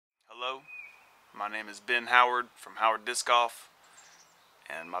Hello, my name is Ben Howard from Howard Disc Golf,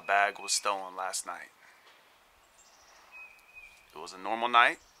 and my bag was stolen last night. It was a normal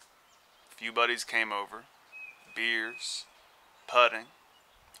night. A few buddies came over, beers, putting,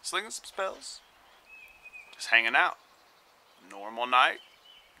 slinging some spells, just hanging out. Normal night,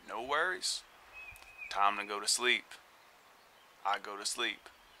 no worries. Time to go to sleep. I go to sleep.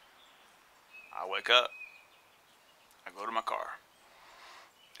 I wake up. I go to my car.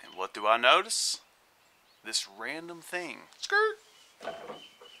 And what do I notice? This random thing. Skirt.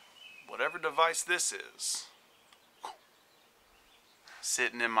 Whatever device this is.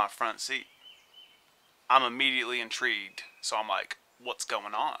 Sitting in my front seat. I'm immediately intrigued. So I'm like, what's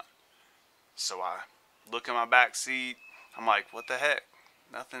going on? So I look in my back seat. I'm like, what the heck?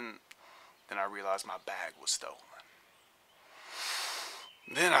 Nothing. Then I realized my bag was stolen.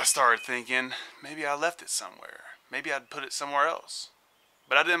 Then I started thinking, maybe I left it somewhere. Maybe I'd put it somewhere else.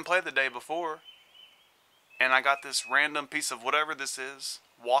 But I didn't play the day before. And I got this random piece of whatever this is,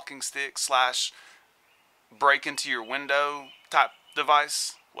 walking stick / break into your window type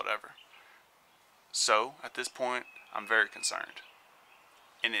device, whatever. So, at this point, I'm very concerned.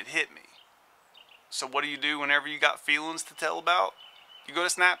 And it hit me. So what do you do whenever you got feelings to tell about? You go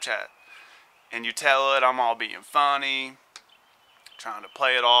to Snapchat. And you tell it I'm all being funny, trying to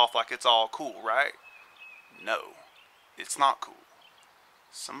play it off like it's all cool, right? No, it's not cool.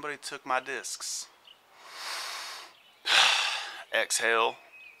 Somebody took my discs. Exhale.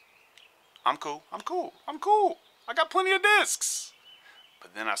 I'm cool. I got plenty of discs.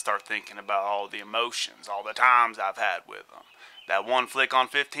 But then I start thinking about all the emotions, all the times I've had with them. That one flick on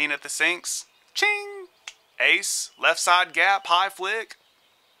 15 at the sinks. Ching! Ace, left side gap, high flick.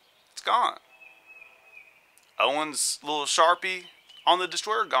 It's gone. Owen's little Sharpie on the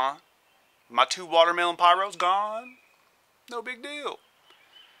Destroyer gone. My 2 watermelon pyros gone. No big deal.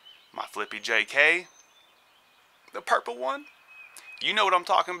 My Flippy JK, the purple one, you know what I'm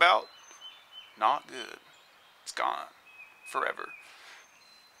talking about. Not good. It's gone. Forever.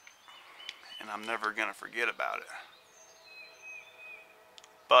 And I'm never gonna forget about it.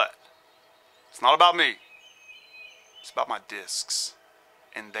 But it's not about me. It's about my discs.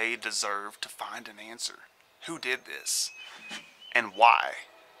 And they deserve to find an answer. Who did this? And why?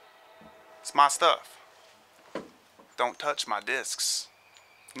 It's my stuff. Don't touch my discs.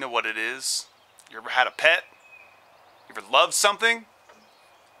 You know what it is? You ever had a pet? You ever loved something?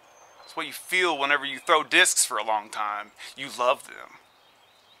 It's what you feel whenever you throw discs for a long time. You love them.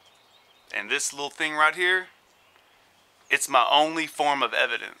 And this little thing right here, it's my only form of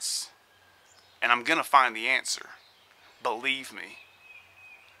evidence. And I'm gonna find the answer. Believe me.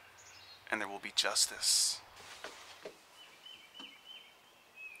 And there will be justice.